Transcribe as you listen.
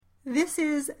This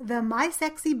is the My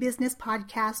Sexy Business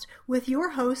podcast with your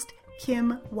host,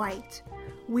 Kim White.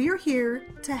 We're here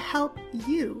to help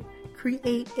you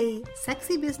create a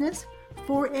sexy business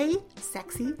for a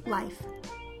sexy life.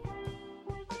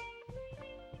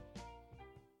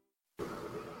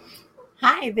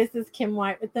 Hi, this is Kim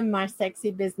White with the My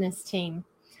Sexy Business team.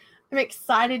 I'm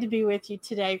excited to be with you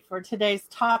today for today's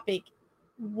topic.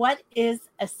 What is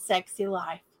a sexy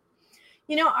life?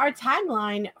 You know, our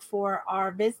tagline for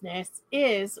our business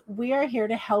is we are here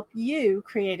to help you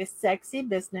create a sexy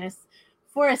business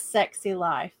for a sexy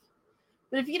life.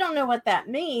 But if you don't know what that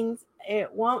means,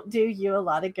 it won't do you a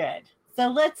lot of good. So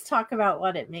let's talk about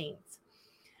what it means.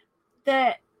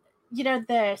 The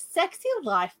sexy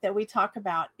life that we talk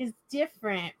about is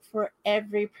different for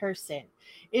every person.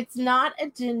 It's not a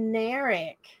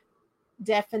generic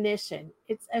definition.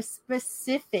 It's a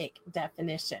specific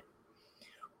definition.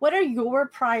 What are your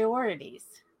priorities?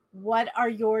 What are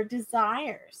your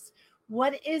desires?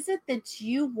 What is it that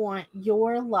you want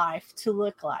your life to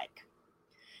look like?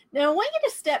 Now, I want you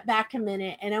to step back a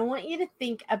minute and I want you to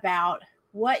think about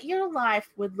what your life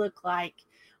would look like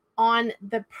on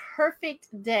the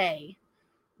perfect day,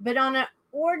 but on an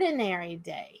ordinary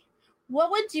day.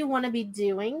 What would you want to be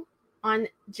doing on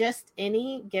just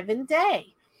any given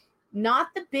day? Not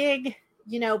the big,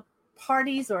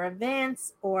 parties or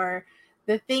events or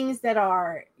the things that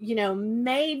are,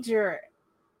 major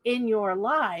in your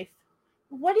life.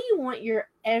 What do you want your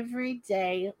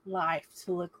everyday life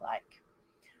to look like?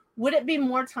 Would it be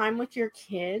more time with your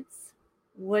kids?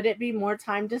 Would it be more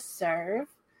time to serve?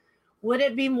 Would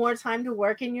it be more time to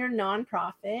work in your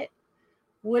nonprofit?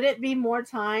 Would it be more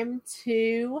time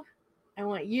to, I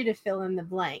want you to fill in the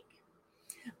blank.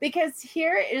 Because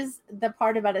here is the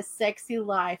part about a sexy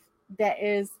life that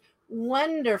is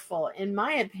wonderful, in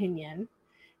my opinion,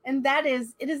 and that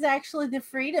is, it is actually the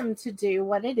freedom to do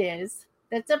what it is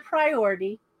that's a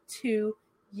priority to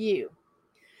you.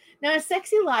 Now, a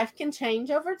sexy life can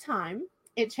change over time.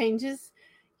 It changes,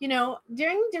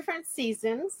 during different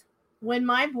seasons. When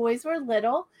my boys were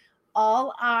little,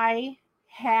 all I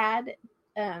had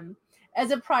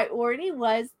as a priority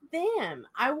was them.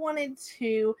 I wanted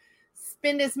to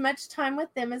spend as much time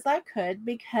with them as I could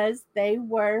because they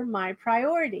were my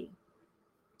priority.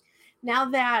 Now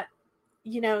that,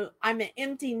 I'm an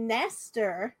empty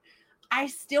nester, I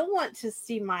still want to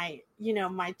see my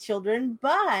children,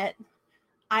 but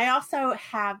I also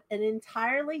have an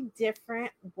entirely different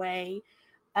way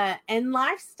and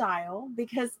lifestyle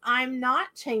because I'm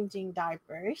not changing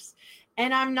diapers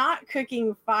and I'm not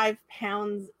cooking 5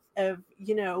 pounds of,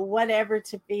 whatever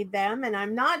to feed them. And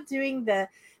I'm not doing the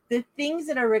things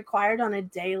that are required on a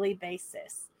daily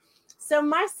basis. So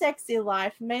my sexy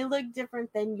life may look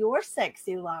different than your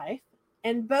sexy life.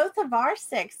 And both of our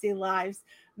sexy lives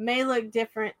may look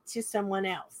different to someone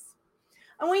else.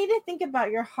 I want you to think about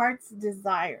your heart's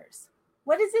desires.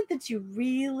 What is it that you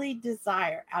really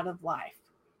desire out of life?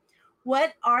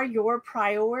 What are your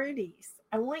priorities?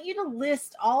 I want you to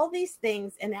list all these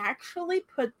things and actually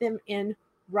put them in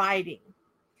writing.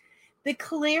 The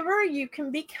clearer you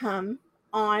can become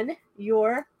on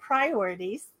your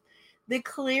priorities, the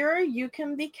clearer you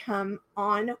can become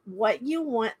on what you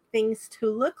want things to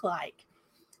look like.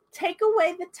 Take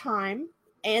away the time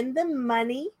and the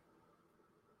money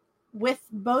with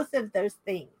both of those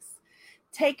things.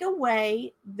 Take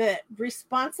away the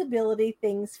responsibility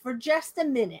things for just a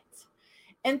minute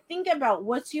and think about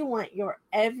what you want your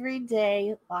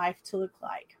everyday life to look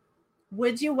like.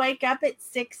 Would you wake up at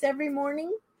 6 every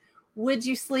morning? Would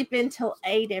you sleep until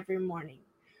 8 every morning?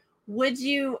 Would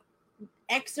you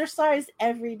exercise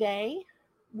every day?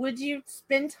 Would you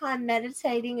spend time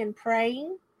meditating and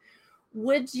praying?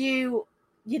 Would you,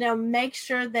 make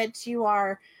sure that you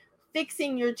are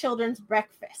fixing your children's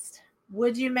breakfast?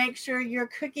 Would you make sure you're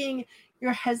cooking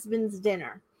your husband's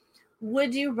dinner?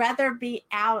 Would you rather be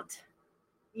out,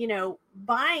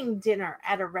 buying dinner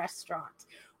at a restaurant?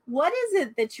 What is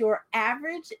it that your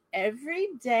average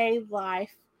everyday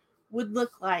life would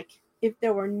look like if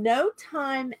there were no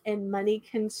time and money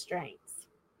constraints?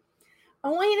 I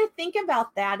want you to think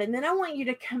about that, and then I want you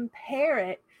to compare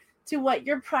it to what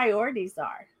your priorities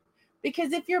are.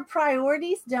 Because if your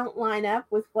priorities don't line up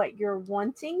with what you're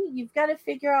wanting, you've got to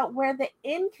figure out where the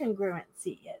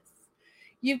incongruency is.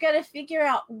 You've got to figure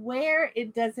out where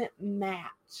it doesn't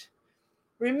match.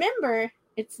 Remember,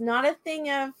 it's not a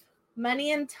thing of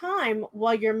money and time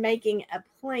while you're making a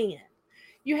plan.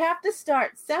 You have to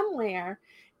start somewhere,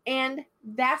 and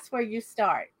that's where you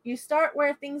start. You start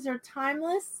where things are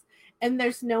timeless and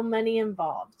there's no money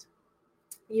involved.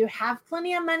 You have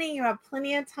plenty of money, you have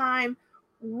plenty of time.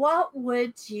 What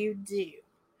would you do?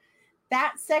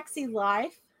 that sexy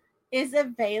life is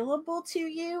available to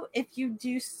you if you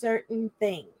do certain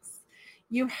things.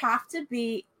 You have to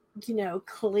be,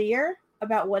 clear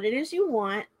about what it is you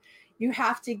want. You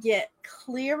have to get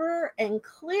clearer and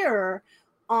clearer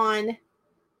on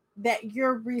that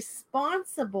you're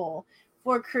responsible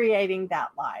for creating that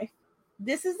life.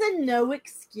 This is a no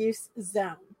excuse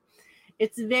zone.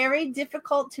 It's very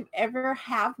difficult to ever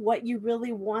have what you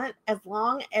really want as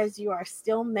long as you are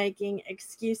still making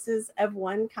excuses of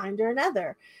one kind or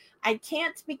another. I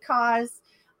can't because,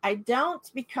 I don't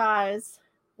because,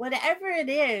 whatever it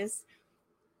is,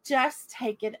 just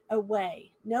take it away.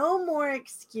 No more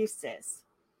excuses.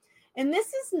 And this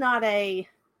is not a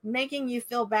making you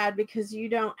feel bad because you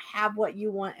don't have what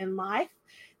you want in life.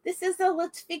 This is a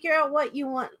let's figure out what you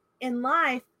want in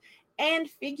life and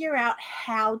figure out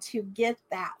how to get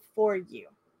that for you.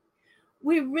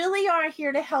 We really are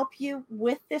here to help you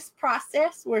with this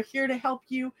process. We're here to help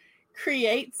you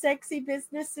create sexy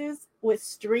businesses with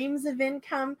streams of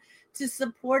income to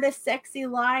support a sexy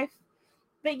life.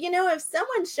 But if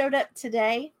someone showed up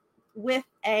today with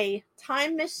a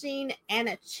time machine and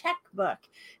a checkbook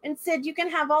and said you can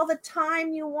have all the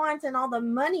time you want and all the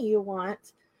money you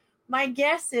want, my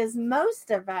guess is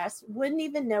most of us wouldn't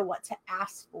even know what to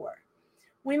ask for.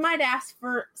 We might ask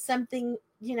for something,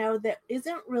 that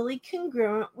isn't really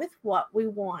congruent with what we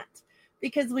want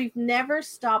because we've never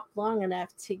stopped long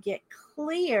enough to get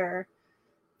clear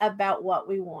about what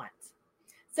we want.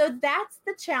 So that's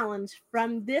the challenge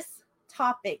from this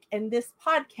topic and this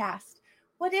podcast.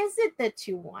 What is it that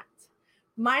you want?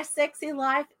 My sexy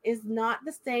life is not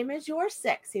the same as your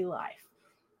sexy life.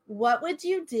 What would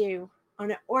you do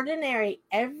on an ordinary,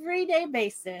 everyday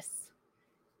basis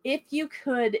if you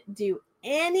could do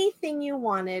anything you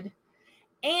wanted?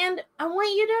 And I want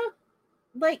you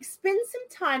to spend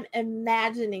some time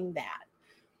imagining that,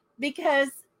 because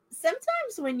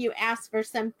sometimes when you ask for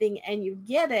something and you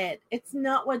get it, it's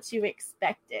not what you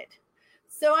expected.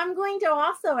 So I'm going to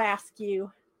also ask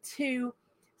you to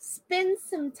spend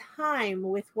some time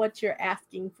with what you're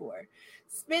asking for.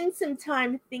 Spend some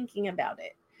time thinking about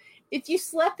it. If you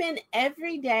slept in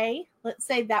every day, let's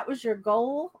say that was your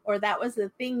goal or that was the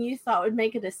thing you thought would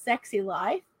make it a sexy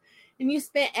life, and you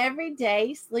spent every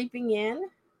day sleeping in,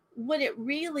 would it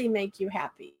really make you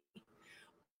happy?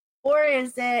 Or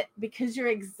is it because you're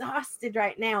exhausted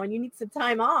right now and you need some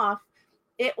time off,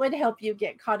 it would help you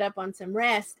get caught up on some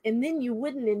rest and then you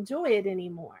wouldn't enjoy it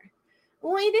anymore? I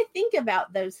want you to think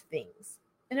about those things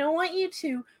and I want you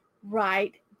to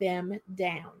write them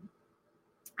down.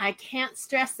 I can't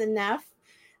stress enough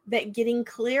that getting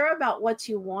clear about what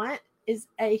you want is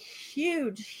a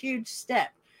huge, huge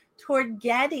step toward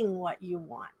getting what you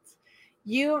want.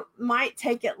 You might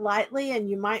take it lightly and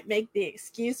you might make the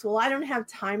excuse, well, I don't have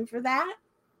time for that.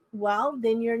 Well,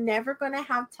 then you're never going to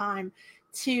have time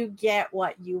to get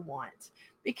what you want.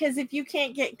 Because if you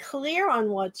can't get clear on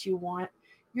what you want,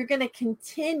 you're going to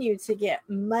continue to get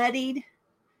muddied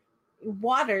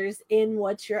waters in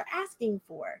what you're asking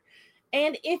for.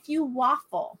 And if you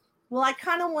waffle, well, I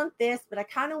kind of want this, but I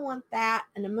kind of want that,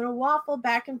 and I'm going to waffle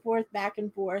back and forth,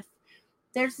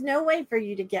 there's no way for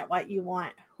you to get what you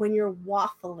want when you're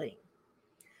waffling.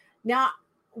 Now,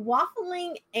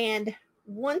 waffling and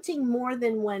wanting more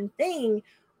than one thing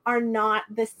are not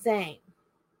the same.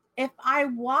 If I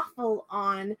waffle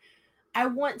on, I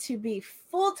want to be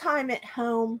full-time at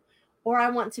home, or I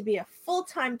want to be a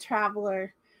full-time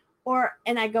traveler,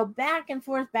 and I go back and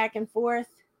forth,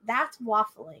 that's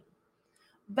waffling.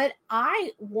 But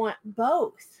I want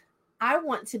both. I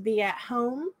want to be at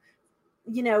home,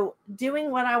 doing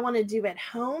what I want to do at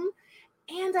home,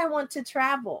 and I want to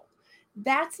travel.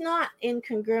 That's not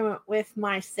incongruent with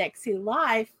my sexy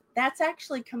life. That's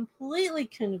actually completely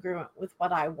congruent with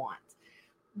what I want.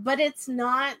 But it's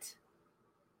not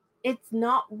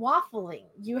waffling.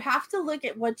 You have to look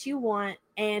at what you want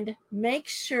and make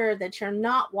sure that you're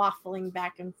not waffling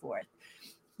back and forth.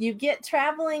 You get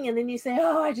traveling and then you say,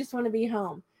 oh, I just want to be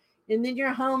home. And then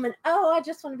you're home and, oh, I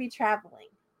just want to be traveling.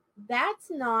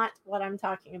 That's not what I'm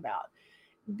talking about.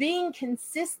 Being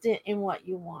consistent in what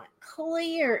you want,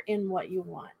 clear in what you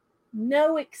want,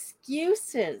 no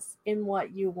excuses in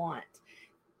what you want.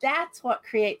 That's what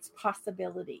creates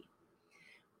possibility.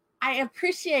 I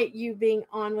appreciate you being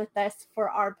on with us for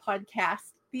our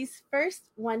podcast. These first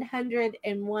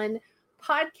 101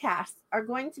 podcasts are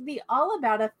going to be all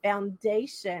about a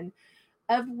foundation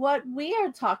of what we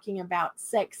are talking about,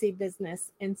 sexy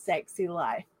business and sexy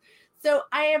life. So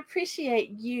I appreciate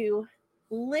you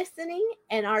listening,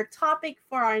 and our topic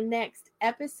for our next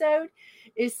episode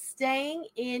is staying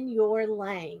in your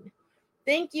lane.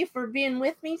 Thank you for being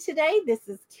with me today. This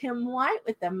is Kim White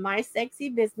with the My Sexy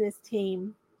Business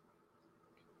team.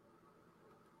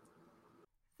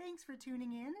 Thanks for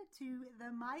tuning in to the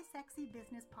My Sexy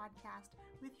Business podcast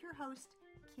with your host,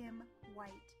 Kim White.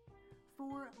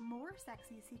 For more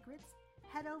sexy secrets,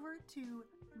 head over to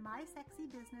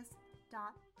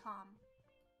mysexybusiness.com.